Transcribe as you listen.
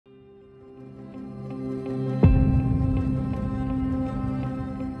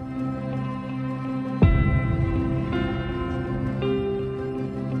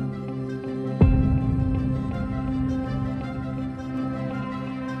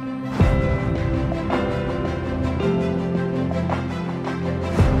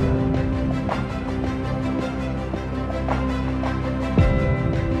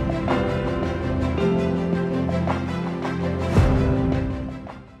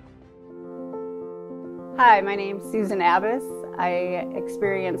Hi, my name's Susan Abbas. I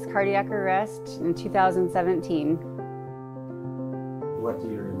experienced cardiac arrest in 2017. What do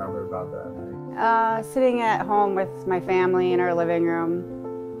you remember about that night? Sitting at home with my family in our living room.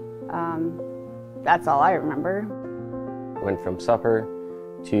 That's all I remember. Went from supper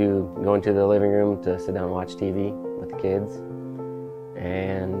to going to the living room to sit down and watch TV with the kids.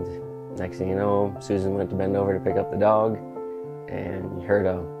 And next thing you know, Susan went to bend over to pick up the dog, and you heard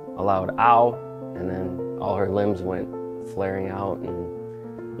a loud ow, and then all her limbs went flaring out,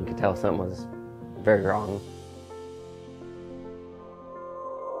 and you could tell something was very wrong.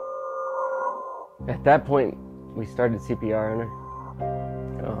 At that point, we started CPR on her.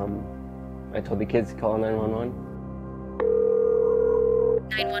 I told the kids to call 911.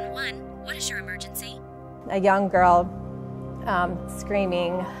 911, what is your emergency? A young girl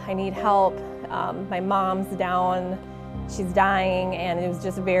screaming, "I need help, my mom's down, she's dying," and it was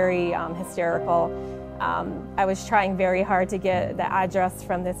just very hysterical. I was trying very hard to get the address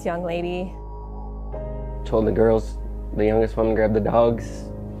from this young lady. Told the girls, the youngest one, grab the dogs.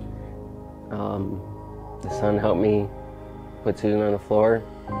 The son helped me put Susan on the floor.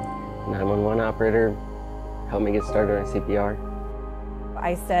 911 operator helped me get started on CPR.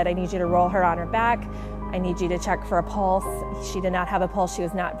 I said, "I need you to roll her on her back. I need you to check for a pulse." She did not have a pulse, she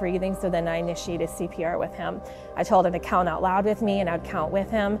was not breathing, so then I initiated CPR with him. I told him to count out loud with me, and I'd count with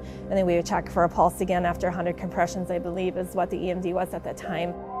him, and then we would check for a pulse again after 100 compressions, I believe is what the EMD was at the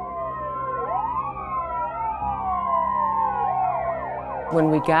time. When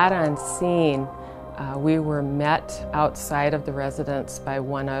we got on scene, we were met outside of the residence by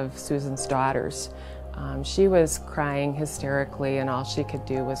one of Susan's daughters. She was crying hysterically, and all she could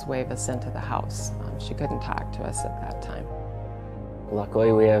do was wave us into the house. She couldn't talk to us at that time.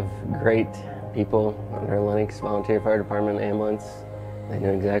 Luckily, we have great people on our Lennox Volunteer Fire Department ambulance. They know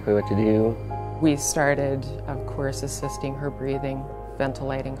exactly what to do. We started, of course, assisting her breathing,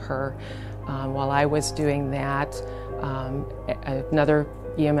 ventilating her. While I was doing that, another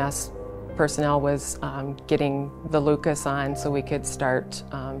EMS personnel was getting the Lucas on so we could start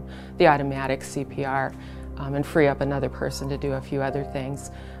the automatic CPR and free up another person to do a few other things.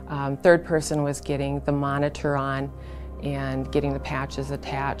 Third person was getting the monitor on and getting the patches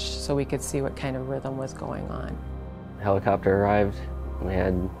attached so we could see what kind of rhythm was going on. The helicopter arrived. We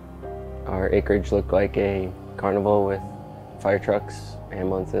had our acreage look like a carnival with fire trucks,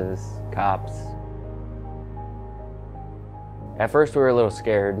 ambulances, cops. At first we were a little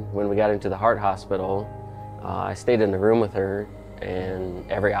scared. When we got into the heart hospital, I stayed in the room with her, and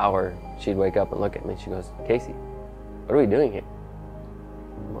every hour she'd wake up and look at me. She goes, "Casey, what are we doing here?"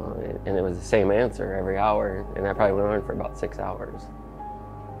 Well, and it was the same answer every hour, and that probably went on for about 6 hours.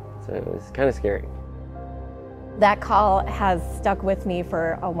 So it was kind of scary. That call has stuck with me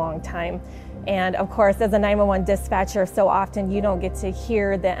for a long time. And of course, as a 911 dispatcher, so often you don't get to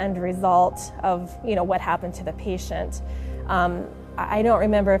hear the end result of what happened to the patient. I don't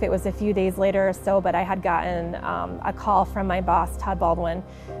remember if it was a few days later or so, but I had gotten a call from my boss, Todd Baldwin,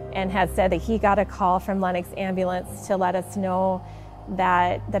 and had said that he got a call from Lennox Ambulance to let us know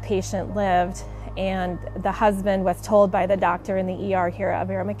that the patient lived. And the husband was told by the doctor in the ER here at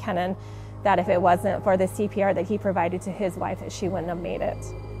Vera McKinnon that if it wasn't for the CPR that he provided to his wife, that she wouldn't have made it.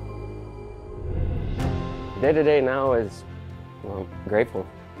 Day to day now is, well, grateful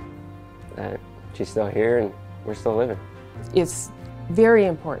that she's still here and we're still living. It's very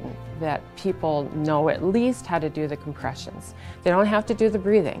important that people know at least how to do the compressions. They don't have to do the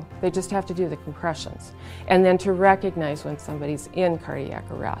breathing, they just have to do the compressions. And then to recognize when somebody's in cardiac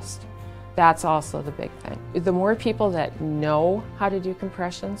arrest. That's also the big thing. The more people that know how to do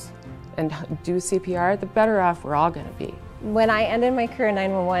compressions and do CPR, the better off we're all going to be. When I ended my career in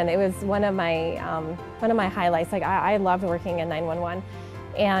 911, it was one of my highlights. Like I loved working in 911.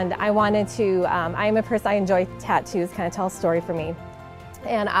 And I wanted to, I'm a person, I enjoy tattoos, kind of tell a story for me.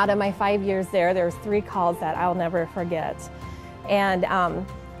 And out of my 5 years there was 3 calls that I'll never forget. And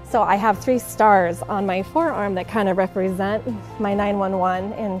so I have 3 stars on my forearm that kind of represent my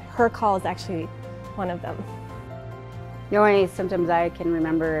 911, and her call is actually one of them. The only symptoms I can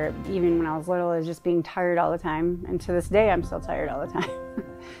remember, even when I was little, is just being tired all the time. And to this day, I'm still tired all the time.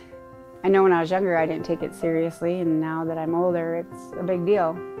 I know when I was younger, I didn't take it seriously, and now that I'm older, it's a big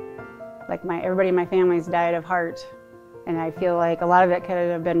deal. Like everybody in my family's died of heart, and I feel like a lot of it could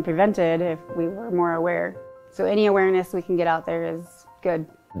have been prevented if we were more aware. So any awareness we can get out there is good.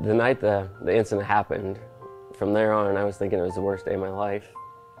 The night the incident happened, from there on, I was thinking it was the worst day of my life.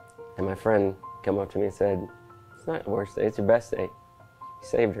 And my friend came up to me and said, "It's not the worst day, it's your best day. You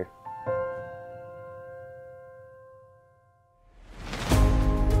saved her."